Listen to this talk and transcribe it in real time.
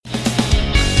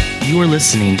You are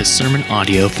listening to sermon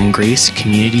audio from Grace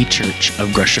Community Church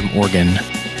of Gresham, Oregon.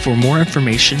 For more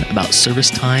information about service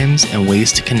times and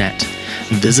ways to connect,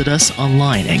 visit us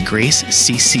online at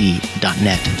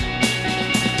gracecc.net.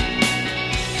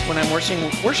 When I'm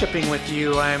worshiping with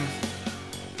you, I'm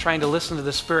trying to listen to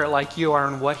the Spirit like you are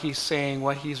and what He's saying,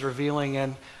 what He's revealing.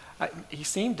 And He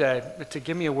seemed to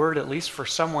give me a word, at least for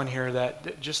someone here,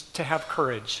 that just to have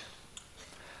courage,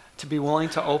 to be willing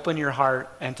to open your heart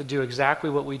and to do exactly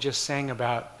what we just sang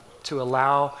about, to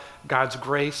allow God's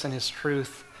grace and His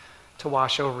truth to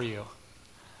wash over you,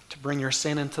 to bring your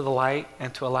sin into the light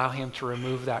and to allow Him to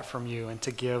remove that from you and to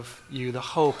give you the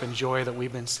hope and joy that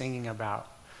we've been singing about.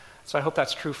 So I hope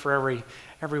that's true for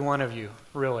every one of you,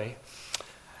 really.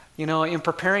 You know, in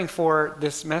preparing for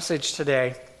this message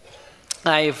today,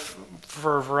 I've,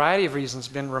 for a variety of reasons,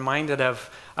 been reminded of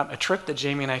a trip that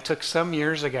Jamie and I took some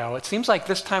years ago. It seems like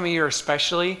this time of year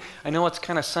especially, I know it's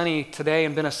kind of sunny today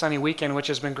and been a sunny weekend, which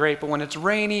has been great, but when it's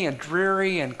rainy and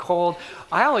dreary and cold,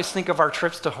 I always think of our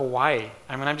trips to Hawaii.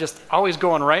 I mean, I'm just always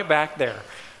going right back there,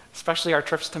 especially our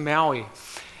trips to Maui.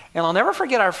 And I'll never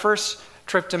forget our first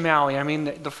trip to Maui. I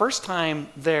mean, the first time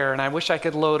there, and I wish I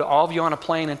could load all of you on a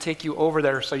plane and take you over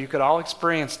there so you could all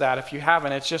experience that. If you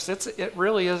haven't, it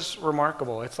really is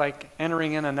remarkable. It's like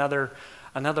entering in another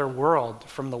world,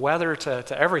 from the weather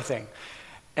to everything.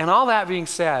 And all that being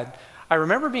said, I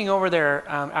remember being over there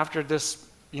after this,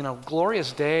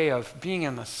 glorious day of being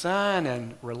in the sun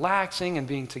and relaxing and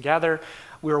being together.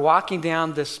 We were walking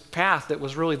down this path that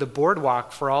was really the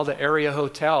boardwalk for all the area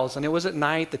hotels, and it was at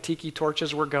night, the tiki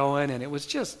torches were going, and it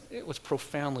was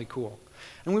profoundly cool.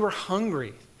 And we were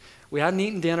hungry. We hadn't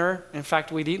eaten dinner. In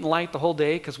fact, we'd eaten light the whole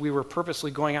day because we were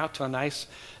purposely going out to a nice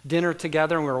dinner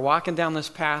together, and we were walking down this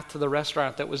path to the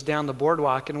restaurant that was down the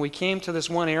boardwalk, and we came to this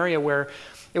one area where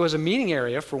it was a meeting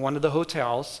area for one of the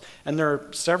hotels, and there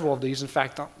are several of these. In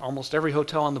fact, almost every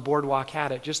hotel on the boardwalk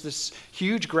had it. Just this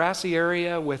huge grassy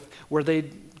area where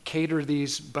they'd cater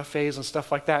these buffets and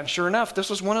stuff like that. And sure enough, this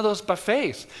was one of those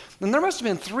buffets. And there must have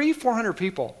been 300-400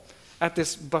 people at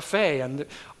this buffet, and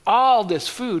all this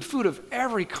food of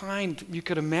every kind you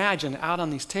could imagine out on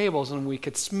these tables, and we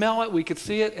could smell it, we could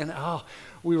see it, and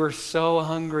we were so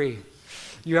hungry.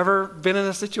 You ever been in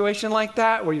a situation like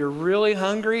that where you're really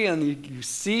hungry and you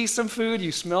see some food,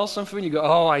 you smell some food, and you go,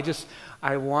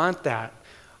 I want that.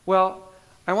 Well,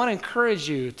 I want to encourage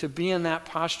you to be in that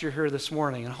posture here this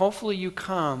morning, and hopefully you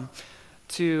come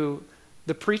to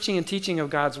the preaching and teaching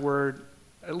of God's Word,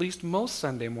 at least most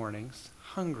Sunday mornings,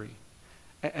 hungry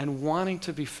and wanting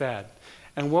to be fed.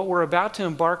 And what we're about to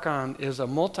embark on is a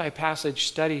multi-passage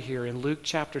study here in Luke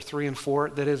chapter 3 and 4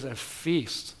 that is a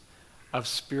feast of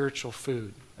spiritual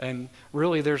food. And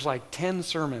really there's like 10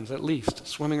 sermons at least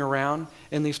swimming around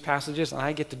in these passages, and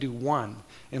I get to do one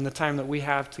in the time that we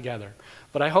have together.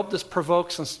 But I hope this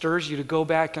provokes and stirs you to go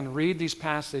back and read these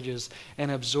passages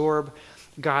and absorb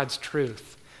God's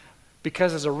truth.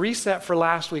 Because as a reset for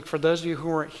last week, for those of you who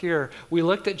weren't here, we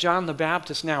looked at John the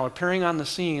Baptist now appearing on the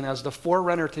scene as the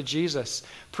forerunner to Jesus,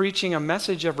 preaching a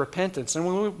message of repentance. And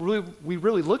we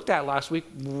really looked at last week,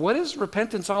 what is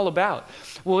repentance all about?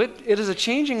 Well, it is a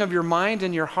changing of your mind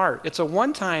and your heart. It's a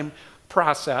one-time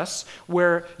process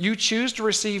where you choose to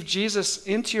receive Jesus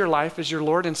into your life as your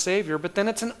Lord and Savior, but then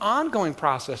it's an ongoing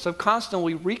process of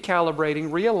constantly recalibrating,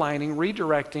 realigning,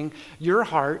 redirecting your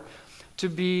heart to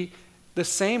be the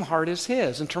same heart as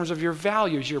His in terms of your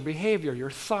values, your behavior,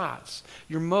 your thoughts,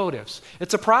 your motives.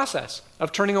 It's a process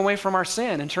of turning away from our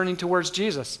sin and turning towards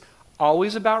Jesus.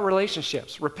 Always about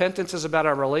relationships. Repentance is about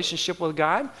our relationship with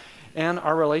God and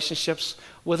our relationships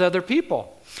with other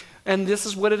people. And this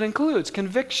is what it includes: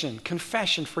 conviction,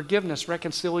 confession, forgiveness,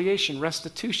 reconciliation,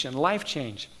 restitution, life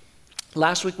change.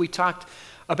 Last week we talked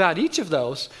about each of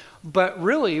those, but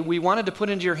really we wanted to put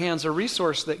into your hands a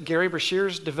resource that Gary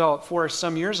Brashears developed for us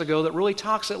some years ago that really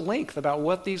talks at length about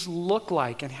what these look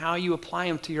like and how you apply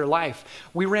them to your life.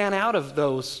 We ran out of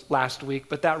those last week,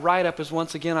 but that write-up is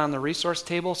once again on the resource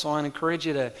table, so I encourage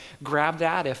you to grab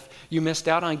that if you missed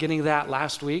out on getting that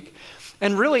last week.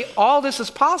 And really, all this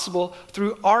is possible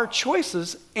through our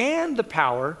choices and the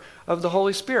power of the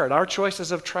Holy Spirit, our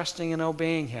choices of trusting and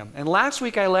obeying Him. And last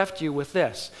week I left you with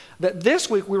this, that this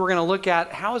week we were going to look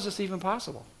at, how is this even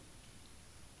possible?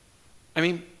 I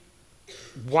mean,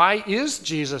 why is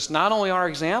Jesus not only our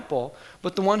example,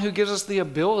 but the one who gives us the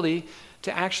ability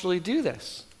to actually do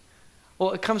this?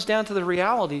 Well, it comes down to the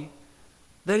reality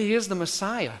that He is the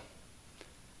Messiah.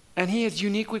 And He is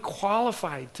uniquely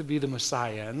qualified to be the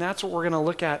Messiah. And that's what we're going to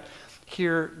look at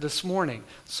here this morning.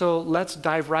 So let's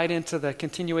dive right into the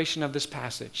continuation of this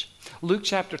passage. Luke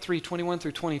chapter 3, 21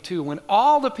 through 22. When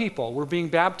all the people were being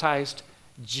baptized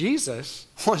Jesus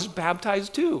was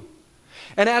baptized too.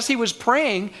 And as he was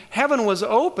praying, heaven was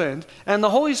opened, and the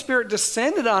Holy Spirit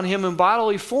descended on him in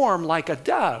bodily form like a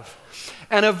dove.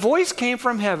 And a voice came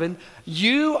from heaven,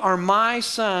 "You are my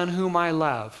Son whom I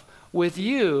love. With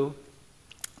you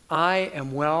I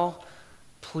am well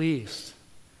pleased."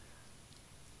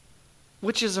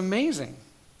 Which is amazing.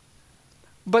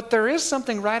 But there is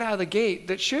something right out of the gate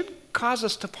that should cause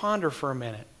us to ponder for a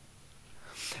minute.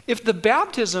 If the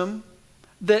baptism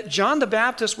that John the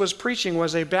Baptist was preaching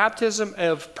was a baptism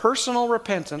of personal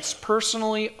repentance,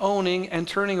 personally owning and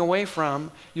turning away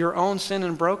from your own sin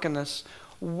and brokenness,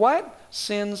 what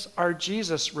sins are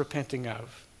Jesus repenting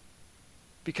of?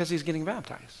 Because he's getting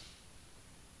baptized.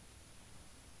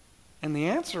 And the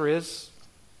answer is,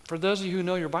 for those of you who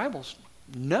know your Bibles,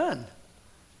 none.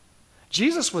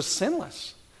 Jesus was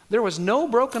sinless. There was no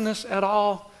brokenness at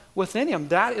all within him.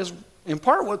 That is in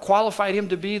part what qualified him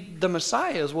to be the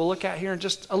Messiah, as we'll look at here in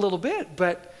just a little bit.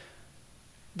 But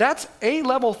that's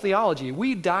A-level theology.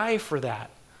 We die for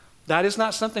that. That is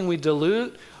not something we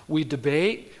dilute, we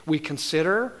debate, we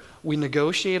consider, we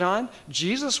negotiate on.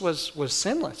 Jesus was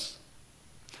sinless.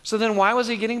 So then why was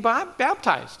he getting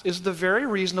baptized is the very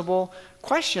reasonable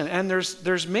question. And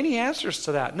there's many answers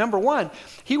to that. Number one,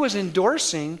 he was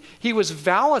endorsing, he was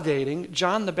validating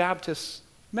John the Baptist's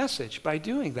message by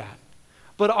doing that.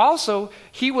 But also,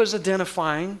 he was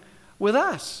identifying with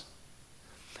us.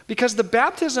 Because the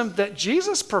baptism that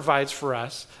Jesus provides for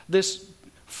us, this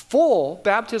full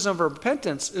baptism of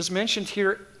repentance, is mentioned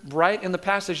here right in the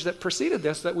passage that preceded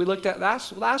this that we looked at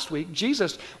last week.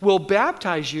 Jesus will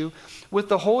baptize you with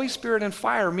the Holy Spirit and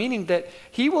fire, meaning that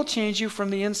he will change you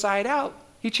from the inside out.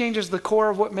 He changes the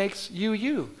core of what makes you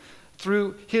you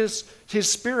through his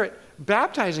Spirit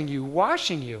baptizing you,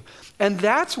 washing you. And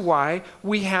that's why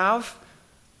we have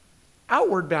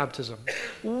outward baptism,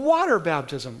 water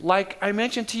baptism, like I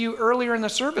mentioned to you earlier in the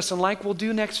service, and like we'll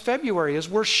do next February, is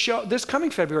this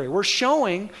coming February, we're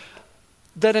showing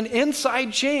that an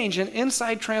inside change, an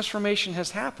inside transformation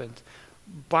has happened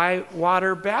by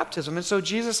water baptism. And so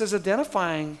Jesus is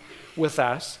identifying with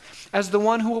us as the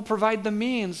one who will provide the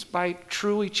means by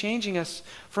truly changing us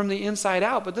from the inside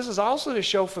out. But this is also to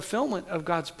show fulfillment of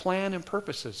God's plan and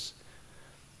purposes.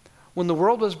 When the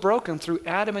world was broken through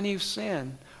Adam and Eve's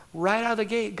sin, right out of the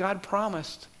gate, God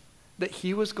promised that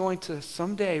he was going to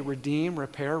someday redeem,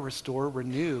 repair, restore,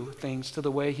 renew things to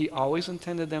the way he always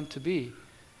intended them to be.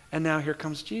 And now here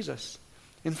comes Jesus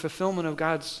in fulfillment of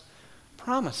God's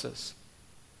promises.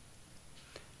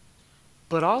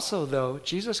 But also, though,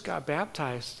 Jesus got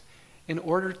baptized in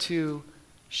order to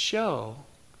show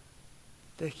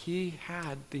that he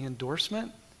had the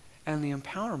endorsement and the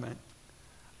empowerment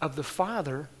of the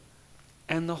Father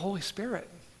and the Holy Spirit.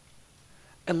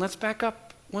 And let's back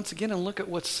up once again and look at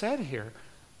what's said here.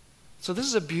 So this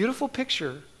is a beautiful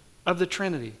picture of the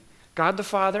Trinity. God the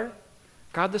Father,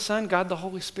 God the Son, God the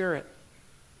Holy Spirit.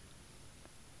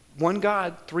 One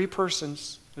God, three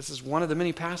persons. This is one of the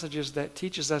many passages that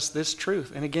teaches us this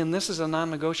truth. And again, this is a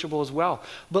non-negotiable as well.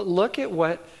 But look at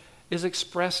what is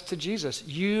expressed to Jesus.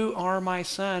 You are my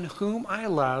Son, whom I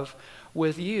love.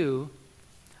 With you,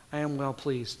 I am well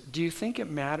pleased. Do you think it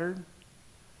mattered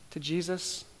to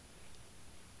Jesus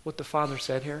what the Father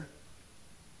said here?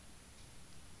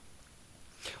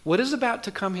 What is about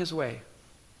to come his way?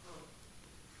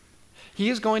 He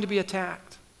is going to be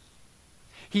attacked.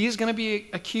 He is going to be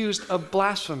accused of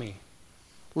blasphemy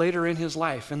later in his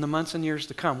life, in the months and years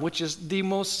to come, which is the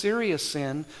most serious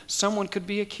sin someone could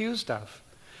be accused of.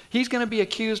 He's going to be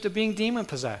accused of being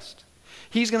demon-possessed.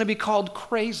 He's going to be called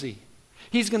crazy.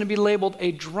 He's going to be labeled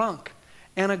a drunk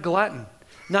and a glutton,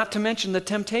 not to mention the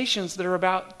temptations that are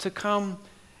about to come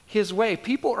his way.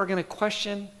 People are going to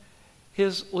question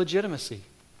his legitimacy.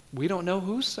 We don't know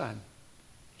whose son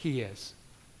he is.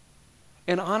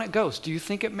 And on it goes. Do you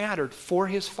think it mattered for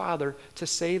his Father to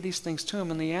say these things to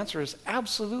him? And the answer is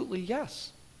absolutely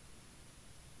yes.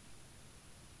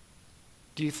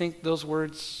 Do you think those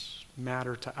words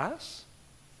matter to us?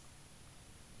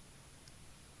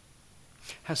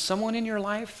 Has someone in your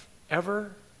life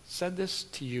ever said this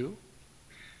to you?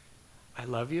 I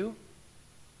love you.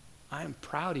 I am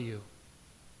proud of you.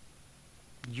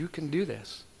 You can do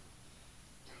this.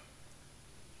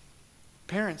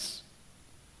 Parents,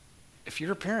 if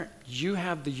you're a parent, you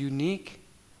have the unique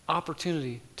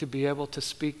opportunity to be able to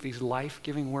speak these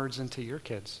life-giving words into your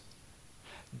kids.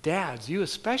 Dads, you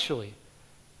especially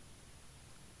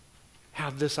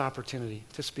have this opportunity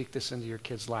to speak this into your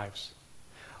kids' lives.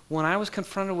 When I was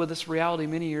confronted with this reality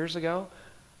many years ago,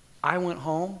 I went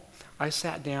home, I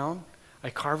sat down, I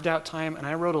carved out time, and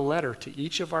I wrote a letter to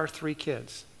each of our 3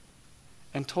 kids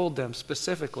and told them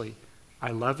specifically,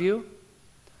 I love you,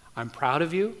 I'm proud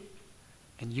of you,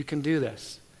 and you can do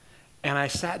this. And I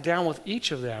sat down with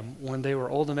each of them when they were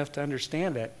old enough to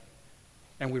understand it,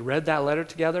 and we read that letter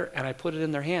together, and I put it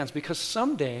in their hands, because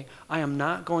someday I am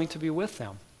not going to be with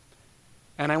them.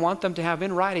 And I want them to have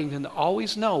in writing and to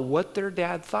always know what their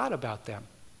dad thought about them.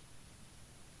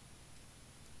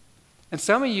 And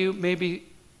some of you may be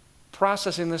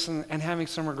processing this and having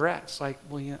some regrets, like,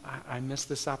 well, I missed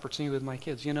this opportunity with my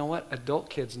kids. You know what?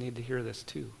 Adult kids need to hear this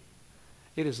too.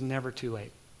 It is never too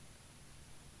late.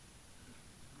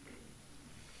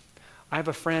 I have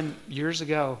a friend years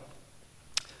ago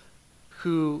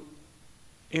who,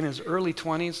 in his early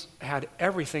 20s, had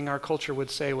everything our culture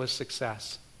would say was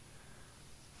success.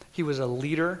 He was a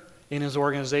leader in his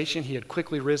organization. He had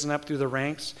quickly risen up through the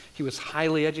ranks. He was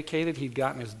highly educated. He'd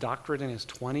gotten his doctorate in his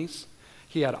 20s.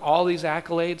 He had all these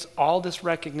accolades, all this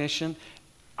recognition.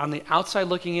 On the outside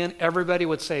looking in, everybody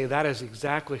would say, that is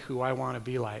exactly who I want to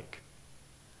be like.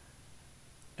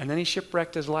 And then he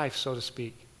shipwrecked his life, so to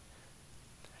speak.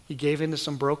 He gave into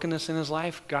some brokenness in his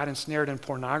life, got ensnared in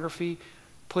pornography,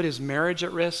 put his marriage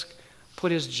at risk,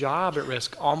 put his job at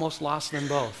risk, almost lost them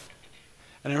both.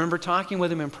 And I remember talking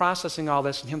with him and processing all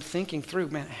this and him thinking through,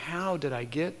 man, how did I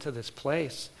get to this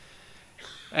place?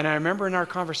 And I remember in our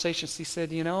conversations, he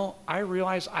said, I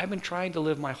realize I've been trying to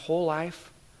live my whole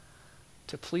life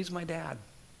to please my dad.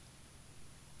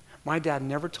 My dad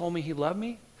never told me he loved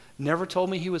me, never told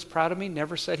me he was proud of me,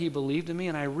 never said he believed in me.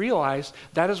 And I realized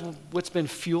that is what's been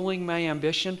fueling my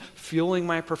ambition, fueling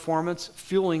my performance,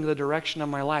 fueling the direction of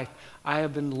my life. I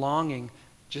have been longing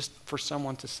just for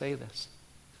someone to say this.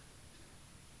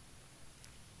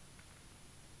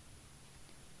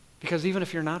 Because even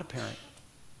if you're not a parent,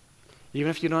 even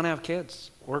if you don't have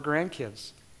kids or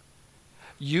grandkids,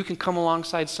 you can come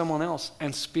alongside someone else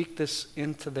and speak this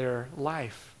into their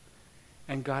life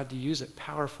and God to use it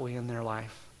powerfully in their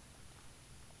life.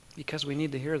 Because we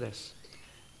need to hear this.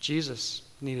 Jesus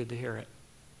needed to hear it.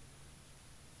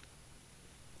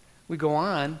 We go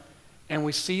on and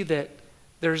we see that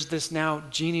there's this now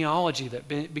genealogy that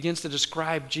begins to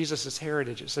describe Jesus'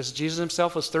 heritage. It says Jesus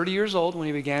himself was 30 years old when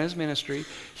he began his ministry.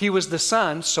 He was the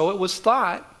son, so it was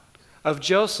thought, of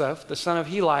Joseph, the son of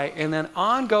Heli, and then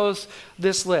on goes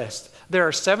this list. There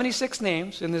are 76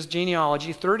 names in this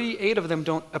genealogy. 38 of them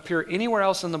don't appear anywhere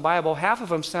else in the Bible. Half of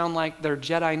them sound like they're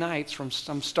Jedi Knights from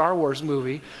some Star Wars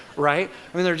movie, right?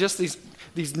 I mean, they're just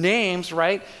these names,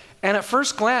 right? And at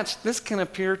first glance, this can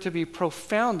appear to be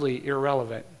profoundly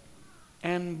irrelevant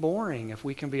and boring, if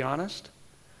we can be honest.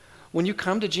 When you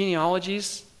come to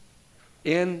genealogies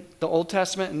in the Old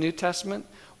Testament and New Testament,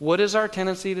 what is our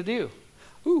tendency to do?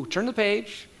 Turn the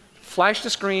page, flash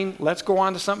the screen, let's go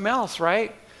on to something else,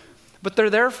 right? But they're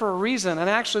there for a reason, and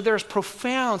actually there's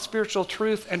profound spiritual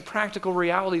truth and practical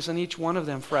realities in each one of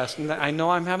them for us. And I know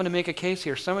I'm having to make a case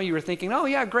here. Some of you are thinking, oh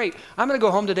yeah, great, I'm going to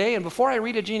go home today, and before I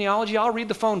read a genealogy, I'll read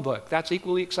the phone book. That's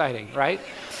equally exciting, right?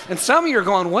 And some of you are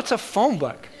going, what's a phone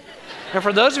book? And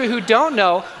for those of you who don't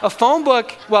know, a phone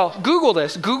book, well, Google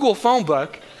this, Google phone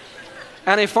book,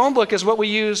 and a phone book is what we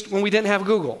used when we didn't have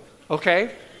Google,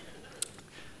 okay?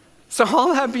 So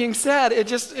all that being said,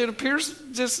 it appears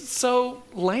just so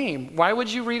lame. Why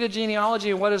would you read a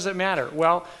genealogy and what does it matter?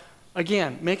 Well,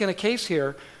 again, making a case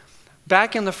here,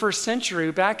 back in the first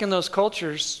century, back in those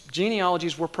cultures,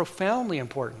 genealogies were profoundly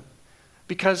important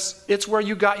because it's where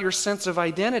you got your sense of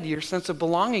identity, your sense of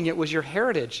belonging. It was your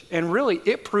heritage. And really,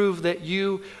 it proved that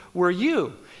you were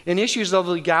you. In issues of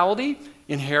legality,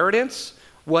 inheritance,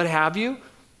 what have you,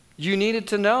 you needed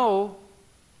to know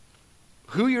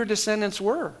who your descendants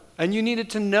were. And you needed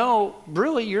to know,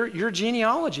 really, your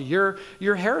genealogy,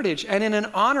 your heritage. And in an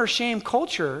honor-shame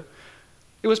culture,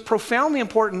 it was profoundly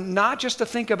important not just to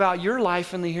think about your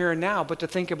life in the here and now, but to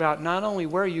think about not only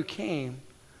where you came,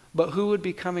 but who would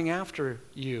be coming after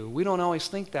you. We don't always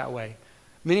think that way.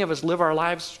 Many of us live our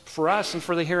lives for us and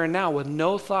for the here and now with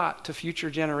no thought to future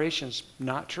generations.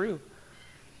 Not true.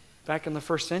 Back in the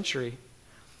first century.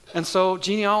 And so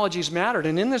genealogies mattered.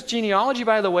 And in this genealogy,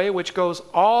 by the way, which goes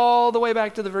all the way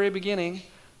back to the very beginning,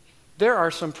 there are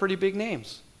some pretty big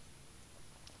names.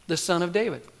 The son of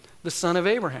David, the son of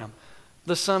Abraham,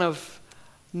 the son of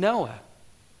Noah.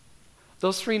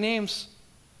 Those three names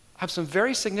have some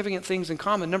very significant things in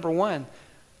common. Number one,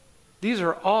 these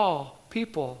are all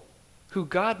people who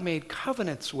God made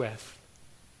covenants with,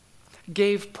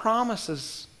 gave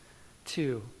promises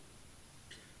to.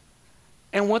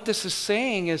 And what this is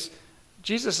saying is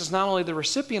Jesus is not only the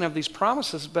recipient of these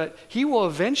promises, but he will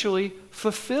eventually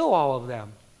fulfill all of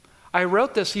them. I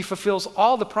wrote this, he fulfills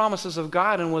all the promises of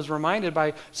God, and was reminded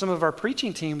by some of our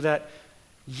preaching team that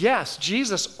Yes,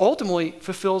 Jesus ultimately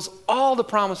fulfills all the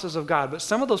promises of God, but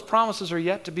some of those promises are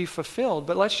yet to be fulfilled.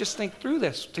 But let's just think through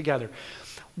this together.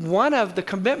 One of the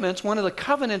commitments, one of the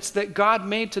covenants that God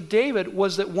made to David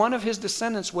was that one of his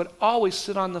descendants would always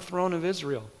sit on the throne of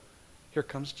Israel. Here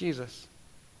comes Jesus.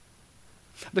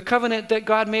 The covenant that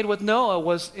God made with Noah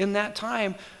was, in that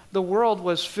time, the world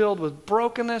was filled with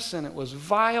brokenness and it was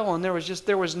vile and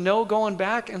there was no going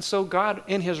back. And so God,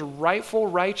 in his rightful,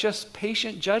 righteous,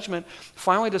 patient judgment,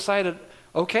 finally decided,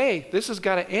 okay, this has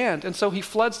got to end. And so he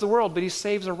floods the world, but he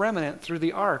saves a remnant through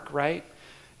the ark, right?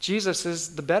 Jesus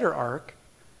is the better ark,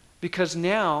 because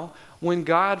now when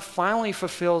God finally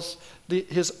fulfills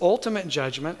his ultimate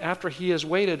judgment, after he has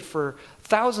waited for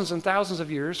thousands and thousands of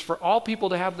years for all people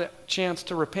to have the chance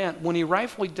to repent, when he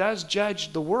rightfully does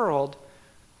judge the world,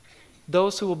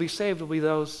 those who will be saved will be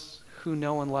those who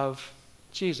know and love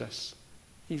Jesus.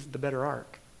 He's the better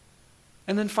ark.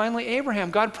 And then finally,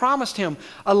 Abraham. God promised him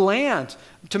a land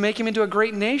to make him into a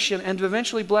great nation and to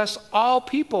eventually bless all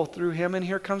people through him. And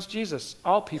here comes Jesus.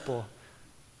 All people,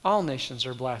 all nations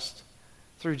are blessed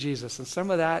through Jesus. And some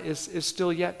of that is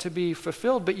still yet to be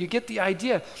fulfilled. But you get the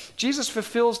idea. Jesus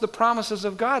fulfills the promises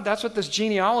of God. That's what this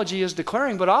genealogy is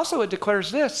declaring. But also it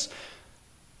declares this,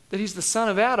 that he's the son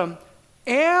of Adam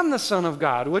and the Son of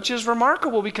God, which is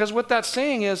remarkable because what that's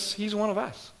saying is he's one of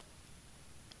us.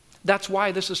 That's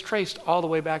why this is traced all the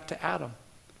way back to Adam,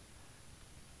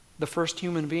 the first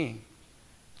human being.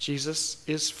 Jesus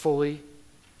is fully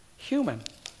human.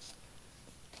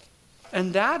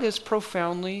 And that is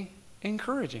profoundly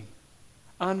encouraging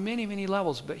on many, many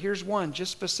levels. But here's one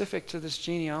just specific to this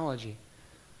genealogy.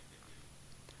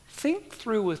 Think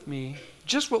through with me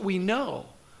just what we know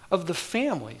of the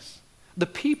families, the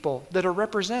people that are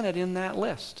represented in that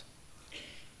list.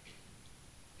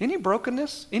 Any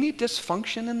brokenness, any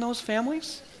dysfunction in those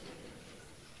families?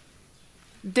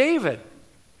 David,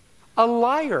 a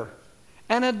liar,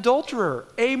 an adulterer,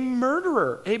 a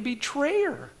murderer, a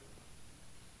betrayer.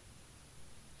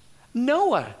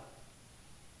 Noah,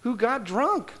 who got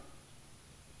drunk.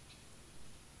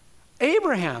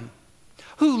 Abraham,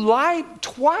 who lied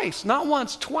twice, not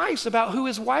once, twice, about who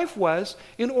his wife was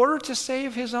in order to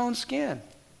save his own skin.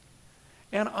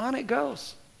 And on it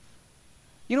goes.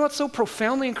 You know what's so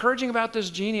profoundly encouraging about this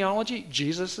genealogy,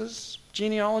 Jesus'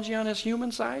 genealogy on his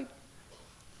human side?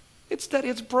 It's that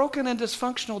it's broken and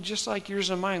dysfunctional just like yours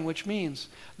and mine, which means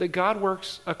that God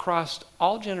works across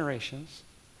all generations,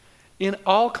 in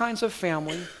all kinds of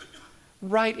family,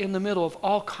 right in the middle of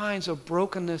all kinds of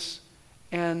brokenness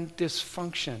and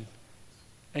dysfunction.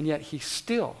 And yet he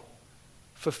still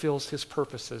fulfills his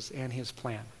purposes and his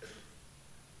plan.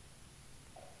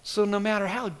 So no matter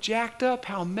how jacked up,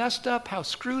 how messed up, how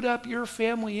screwed up your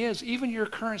family is, even your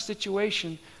current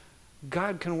situation,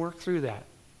 God can work through that.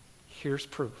 Here's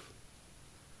proof.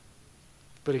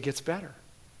 But it gets better.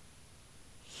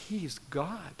 He's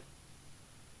God.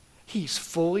 He's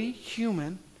fully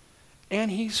human and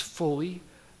he's fully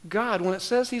God. When it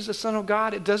says he's the Son of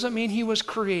God, it doesn't mean he was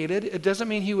created. It doesn't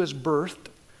mean he was birthed.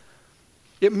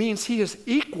 It means he is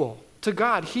equal to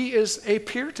God. He is a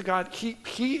peer to God.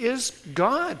 He is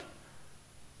God,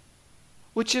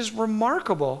 which is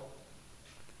remarkable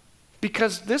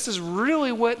because this is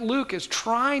really what Luke is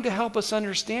trying to help us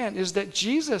understand, is that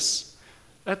Jesus,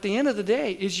 at the end of the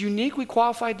day, is uniquely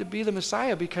qualified to be the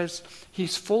Messiah because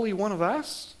he's fully one of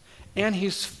us and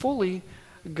he's fully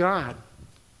God.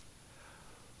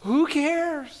 Who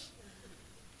cares?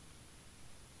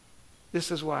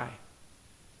 This is why.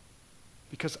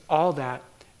 Because all that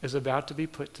is about to be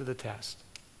put to the test.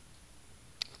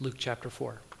 Luke chapter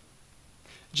 4.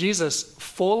 Jesus,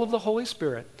 full of the Holy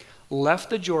Spirit, left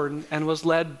the Jordan and was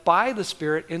led by the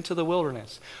Spirit into the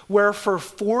wilderness, where for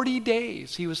 40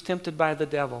 days he was tempted by the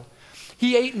devil.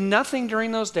 He ate nothing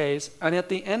during those days, and at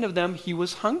the end of them he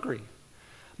was hungry.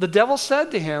 The devil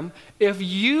said to him, "If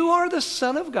you are the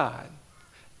Son of God,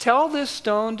 tell this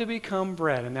stone to become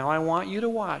bread." And now I want you to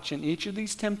watch in each of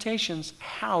these temptations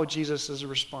how he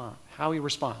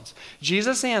responds.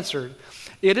 Jesus answered,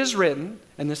 "It is written,"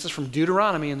 and this is from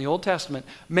Deuteronomy in the Old Testament,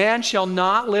 "man shall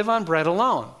not live on bread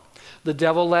alone." The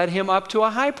devil led him up to a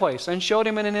high place and showed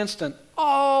him in an instant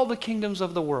all the kingdoms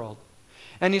of the world.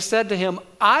 And he said to him,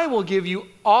 "I will give you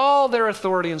all their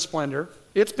authority and splendor.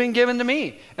 It's been given to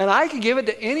me, and I can give it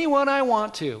to anyone I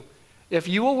want to. If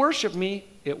you will worship me,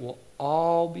 it will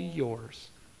all be yours."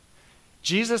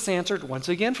 Jesus answered, once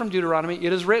again from Deuteronomy,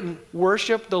 "It is written,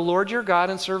 worship the Lord your God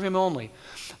and serve him only."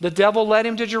 The devil led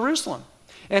him to Jerusalem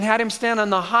and had him stand on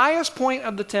the highest point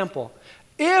of the temple.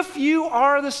 "If you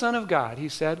are the Son of God," he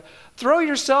said, "throw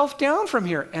yourself down from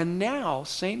here." And now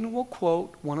Satan will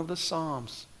quote one of the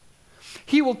Psalms.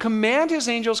 He will command his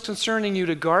angels concerning you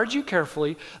to guard you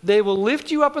carefully. They will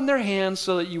lift you up in their hands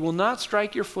so that you will not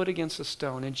strike your foot against a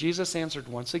stone. And Jesus answered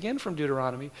once again from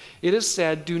Deuteronomy, it is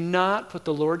said, do not put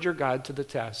the Lord your God to the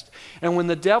test. And when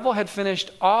the devil had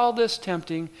finished all this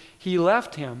tempting, he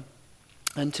left him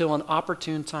until an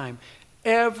opportune time.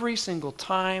 Every single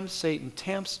time Satan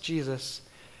tempts Jesus,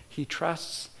 he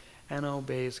trusts and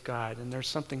obeys God. And there's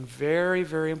something very,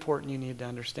 very important you need to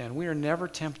understand. We are never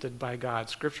tempted by God.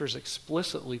 Scripture is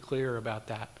explicitly clear about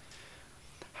that.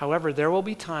 However, there will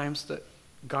be times that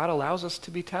God allows us to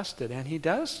be tested, and he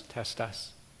does test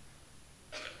us.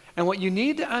 And what you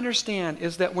need to understand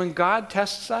is that when God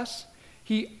tests us,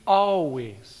 he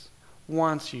always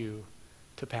wants you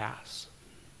to pass.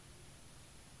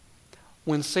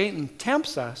 When Satan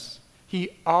tempts us, he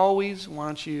always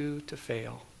wants you to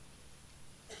fail.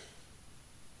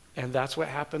 And that's what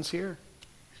happens here.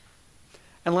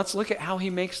 And let's look at how he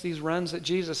makes these runs at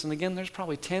Jesus. And again, there's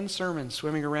probably 10 sermons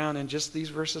swimming around in just these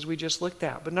verses we just looked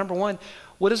at. But number one,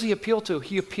 what does he appeal to?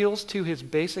 He appeals to his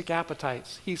basic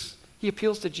appetites. He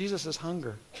appeals to Jesus'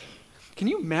 hunger. Can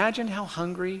you imagine how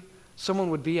hungry someone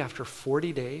would be after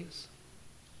 40 days?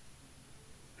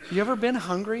 You ever been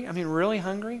hungry? I mean, really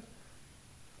hungry?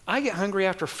 I get hungry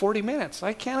after 40 minutes.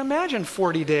 I can't imagine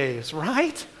 40 days,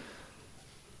 right?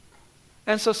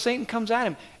 And so Satan comes at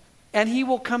him, and he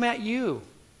will come at you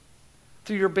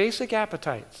through your basic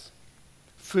appetites.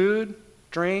 Food,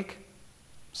 drink,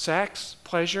 sex,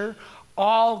 pleasure,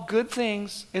 all good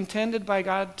things intended by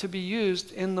God to be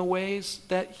used in the ways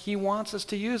that he wants us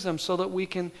to use them so that we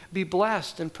can be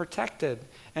blessed and protected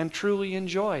and truly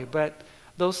enjoy. But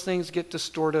those things get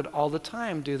distorted all the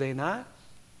time, do they not?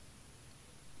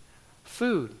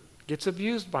 Food gets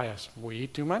abused by us. We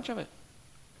eat too much of it.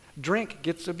 Drink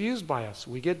gets abused by us.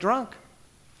 We get drunk.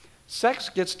 Sex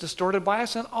gets distorted by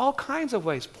us in all kinds of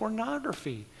ways.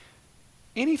 Pornography.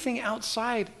 Anything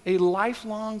outside a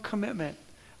lifelong commitment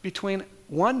between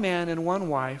one man and one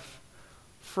wife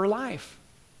for life.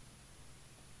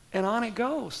 And on it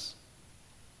goes.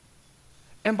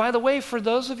 And by the way, for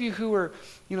those of you who are,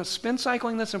 spin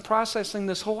cycling this and processing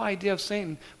this whole idea of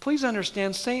Satan, please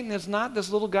understand Satan is not this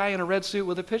little guy in a red suit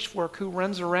with a pitchfork who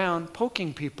runs around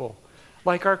poking people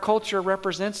like our culture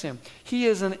represents him. He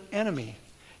is an enemy.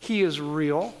 He is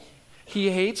real.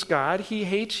 He hates God. He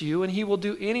hates you, and he will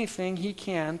do anything he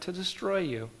can to destroy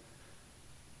you.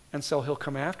 And so he'll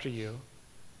come after you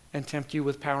and tempt you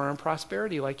with power and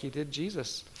prosperity like he did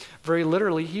Jesus. Very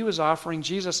literally, he was offering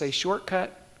Jesus a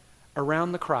shortcut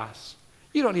around the cross.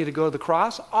 You don't need to go to the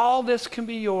cross. All this can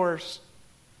be yours.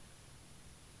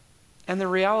 And the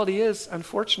reality is,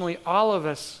 unfortunately, all of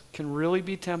us can really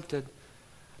be tempted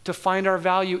to find our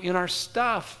value in our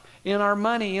stuff, in our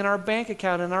money, in our bank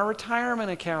account, in our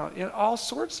retirement account, in all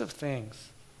sorts of things.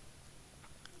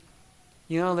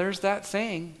 There's that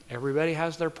saying, everybody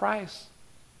has their price.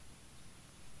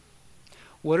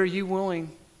 What are you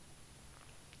willing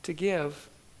to give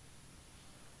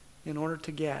in order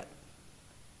to get?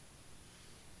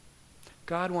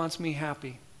 God wants me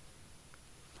happy,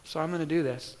 so I'm going to do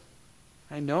this.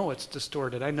 I know it's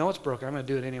distorted. I know it's broken. I'm going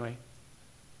to do it anyway.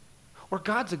 Or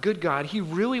God's a good God. He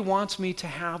really wants me to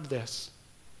have this.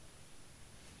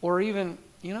 Or even,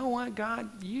 you know what,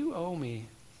 God, you owe me.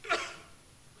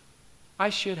 I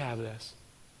should have this.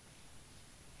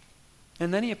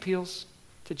 And then he appeals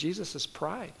to Jesus'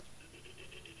 pride.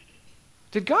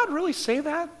 Did God really say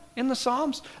that in the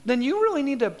Psalms? Then you really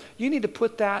need to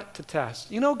put that to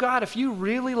test. God, if you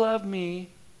really love me,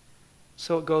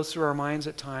 so it goes through our minds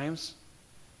at times,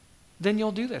 then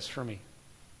you'll do this for me.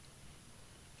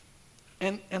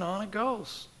 And on it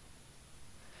goes.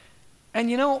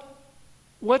 And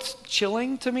what's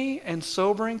chilling to me and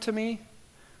sobering to me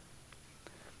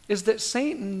is that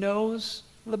Satan knows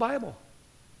the Bible.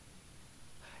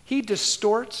 He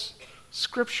distorts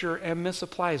Scripture and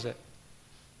misapplies it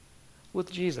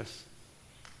with Jesus.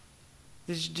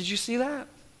 Did you see that?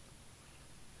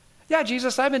 Yeah,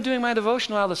 Jesus, I've been doing my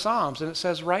devotional out of the Psalms, and it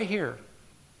says right here,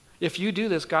 if you do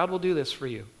this, God will do this for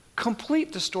you.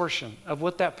 Complete distortion of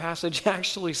what that passage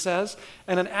actually says,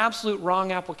 and an absolute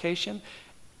wrong application,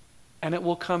 and it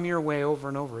will come your way over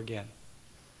and over again.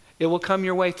 It will come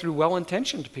your way through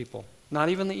well-intentioned people, not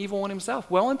even the evil one himself.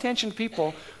 Well-intentioned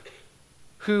people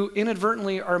who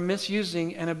inadvertently are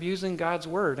misusing and abusing God's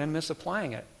word and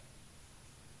misapplying it.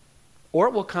 Or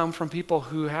it will come from people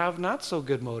who have not so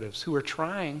good motives, who are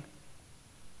trying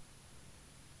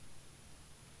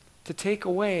to take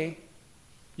away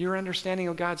your understanding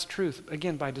of God's truth,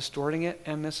 again, by distorting it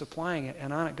and misapplying it,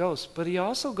 and on it goes. But he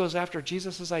also goes after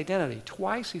Jesus' identity.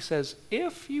 Twice he says,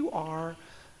 if you are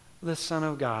the Son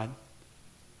of God.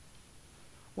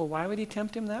 Well, why would he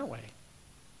tempt him that way?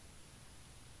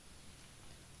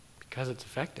 Because it's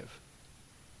effective.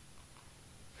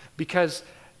 Because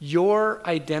your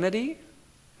identity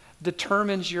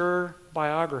determines your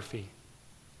biography.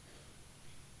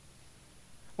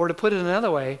 Or to put it another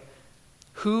way,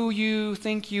 who you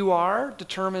think you are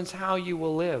determines how you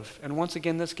will live. And once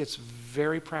again, this gets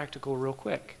very practical real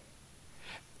quick.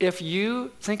 If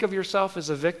you think of yourself as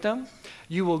a victim,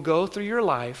 you will go through your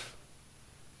life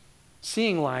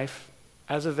seeing life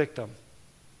as a victim.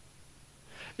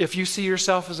 If you see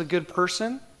yourself as a good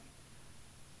person,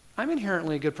 I'm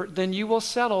inherently a good person, then you will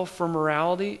settle for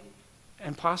morality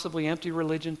and possibly empty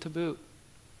religion to boot.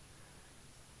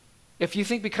 If you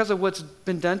think because of what's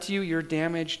been done to you, you're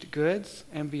damaged goods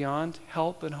and beyond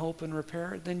help and hope and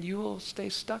repair, then you will stay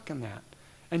stuck in that.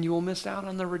 And you will miss out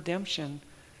on the redemption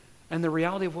and the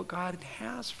reality of what God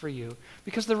has for you.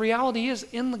 Because the reality is,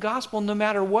 in the gospel, no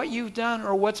matter what you've done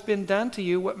or what's been done to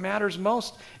you, what matters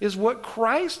most is what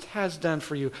Christ has done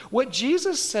for you, what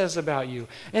Jesus says about you.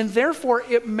 And therefore,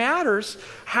 it matters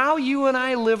how you and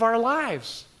I live our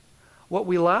lives, what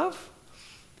we love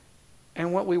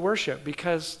and what we worship.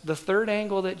 Because the third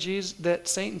angle that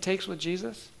Satan takes with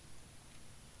Jesus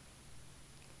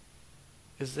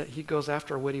is that he goes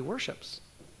after what he worships.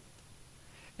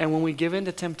 And when we give in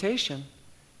to temptation,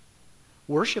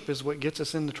 worship is what gets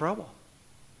us into trouble.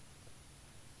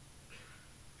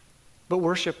 But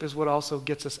worship is what also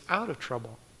gets us out of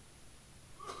trouble.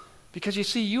 Because you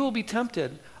see, you will be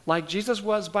tempted, like Jesus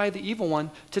was by the evil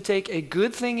one, to take a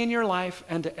good thing in your life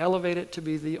and to elevate it to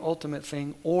be the ultimate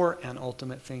thing or an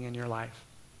ultimate thing in your life.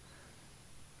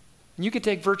 And you can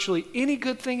take virtually any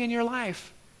good thing in your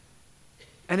life,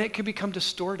 and it can become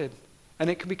distorted. And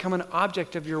it can become an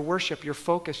object of your worship, your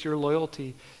focus, your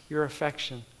loyalty, your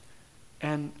affection.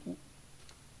 And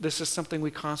this is something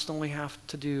we constantly have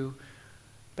to do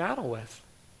battle with.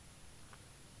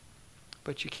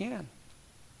 But you can.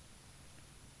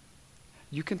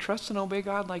 You can trust and obey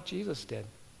God like Jesus did.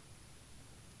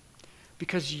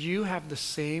 Because you have the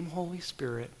same Holy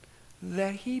Spirit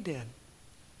that he did.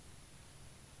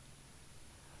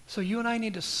 So you and I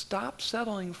need to stop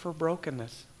settling for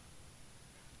brokenness.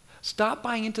 Stop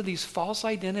buying into these false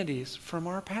identities from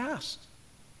our past.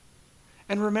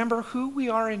 And remember who we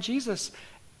are in Jesus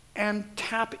and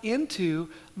tap into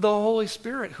the Holy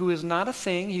Spirit, who is not a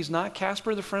thing. He's not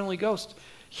Casper the Friendly Ghost.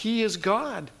 He is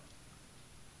God.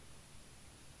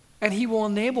 And he will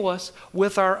enable us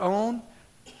with our own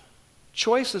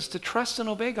choices to trust and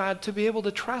obey God, to be able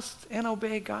to trust and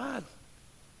obey God.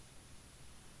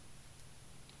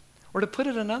 Or to put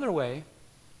it another way,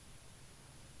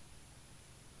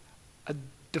 a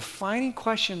defining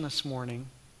question this morning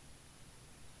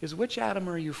is, which Adam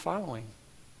are you following?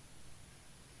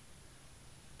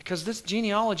 Because this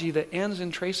genealogy that ends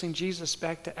in tracing Jesus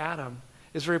back to Adam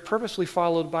is very purposely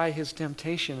followed by his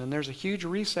temptation. And there's a huge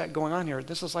reset going on here.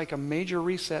 This is like a major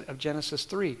reset of Genesis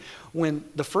 3. When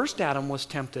the first Adam was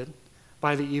tempted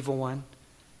by the evil one,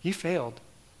 he failed.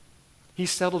 He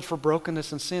settled for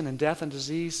brokenness and sin, and death and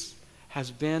disease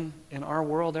has been in our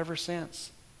world ever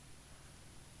since.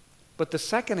 But the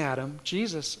second Adam,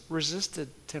 Jesus, resisted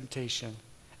temptation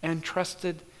and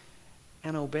trusted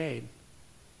and obeyed.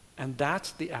 And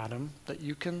that's the Adam that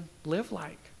you can live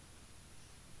like.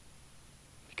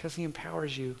 Because he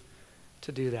empowers you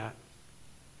to do that.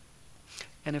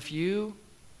 And if you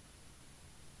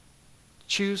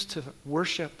choose to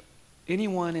worship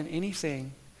anyone and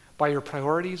anything by your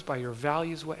priorities, by your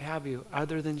values, what have you,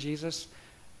 other than Jesus,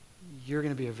 you're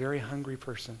going to be a very hungry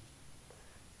person.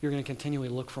 You're going to continually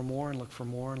look for more and look for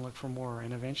more and look for more.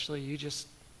 And eventually you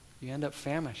end up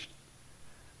famished.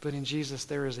 But in Jesus,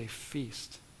 there is a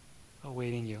feast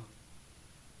awaiting you.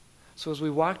 So as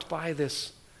we walked by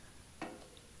this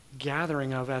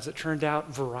gathering of, as it turned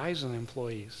out, Verizon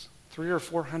employees, 300 or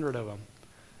 400 of them,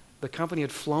 the company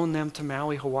had flown them to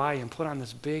Maui, Hawaii, and put on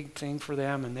this big thing for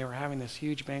them, and they were having this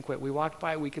huge banquet. We walked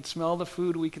by, we could smell the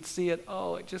food, we could see it.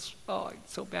 I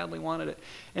so badly wanted it.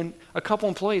 And a couple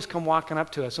employees come walking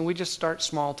up to us, and we just start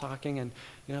small talking, and,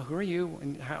 who are you?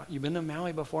 And how, you've been to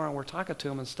Maui before? And we're talking to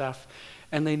them and stuff.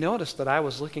 And they noticed that I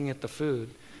was looking at the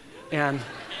food, and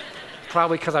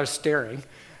probably because I was staring.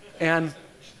 And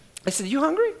I said, "You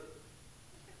hungry?"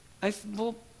 I said,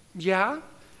 "Well, yeah." And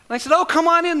I said, "Oh, come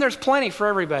on in, there's plenty for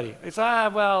everybody." They said,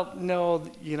 no,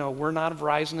 we're not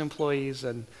Verizon employees,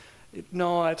 and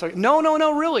no, it's okay.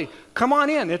 No, really, come on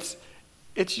in, it's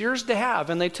yours to have.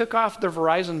 And they took off their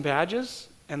Verizon badges,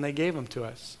 and they gave them to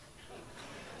us.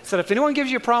 I said, if anyone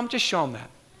gives you a problem, just show them that.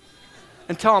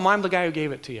 And tell them I'm the guy who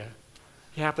gave it to you.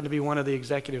 He happened to be one of the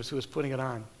executives who was putting it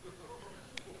on.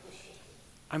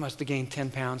 I must have gained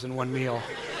 10 pounds in one meal.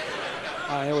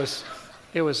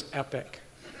 It was epic.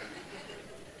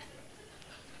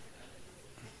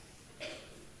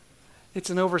 It's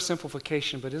an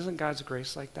oversimplification, but isn't God's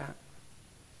grace like that?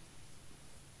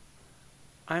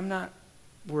 I'm not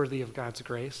worthy of God's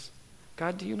grace.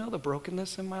 God, do you know the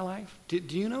brokenness in my life? Do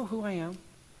you know who I am?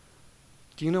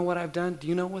 Do you know what I've done? Do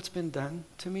you know what's been done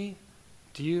to me?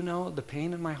 Do you know the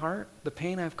pain in my heart? The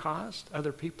pain I've caused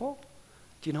other people?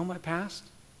 Do you know my past?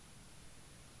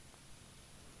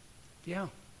 Yeah.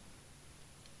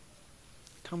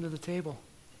 Come to the table.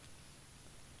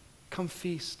 Come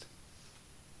feast.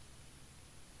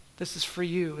 This is for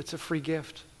you. It's a free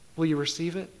gift. Will you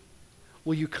receive it?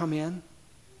 Will you come in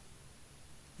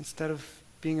instead of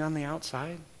being on the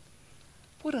outside?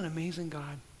 What an amazing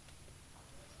God.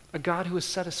 A God who has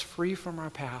set us free from our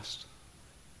past,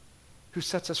 who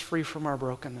sets us free from our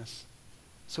brokenness,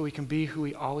 so we can be who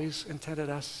he always intended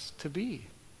us to be.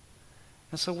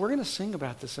 And so we're going to sing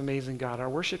about this amazing God. Our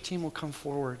worship team will come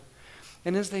forward.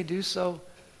 And as they do so,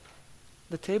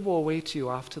 the table will wait you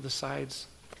off to the sides.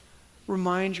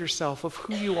 Remind yourself of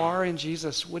who you are in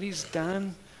Jesus, what he's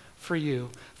done for you.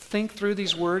 Think through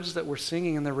these words that we're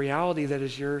singing and the reality that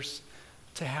is yours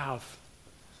to have.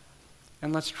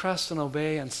 And let's trust and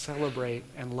obey and celebrate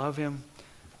and love him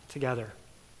together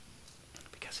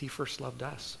because he first loved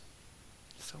us.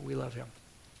 So we love him.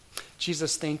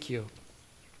 Jesus, thank you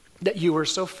that you are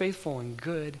so faithful and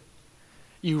good.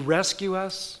 You rescue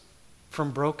us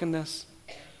from brokenness.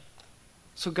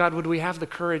 So God, would we have the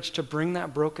courage to bring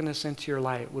that brokenness into your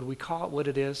light? Would we call it what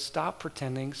it is? Stop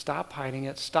pretending, stop hiding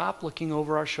it, stop looking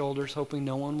over our shoulders hoping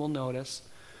no one will notice.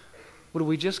 Would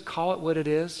we just call it what it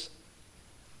is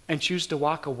and choose to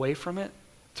walk away from it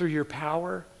through your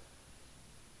power,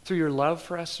 through your love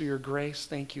for us, through your grace?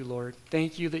 Thank you, Lord.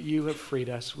 Thank you that you have freed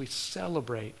us. We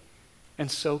celebrate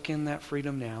and soak in that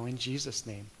freedom now in Jesus'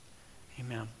 name.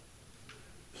 Amen.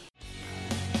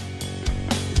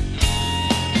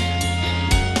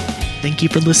 Thank you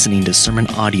for listening to sermon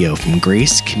audio from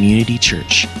Grace Community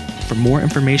Church. For more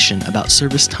information about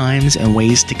service times and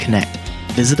ways to connect,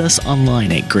 visit us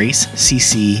online at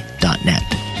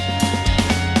gracecc.net.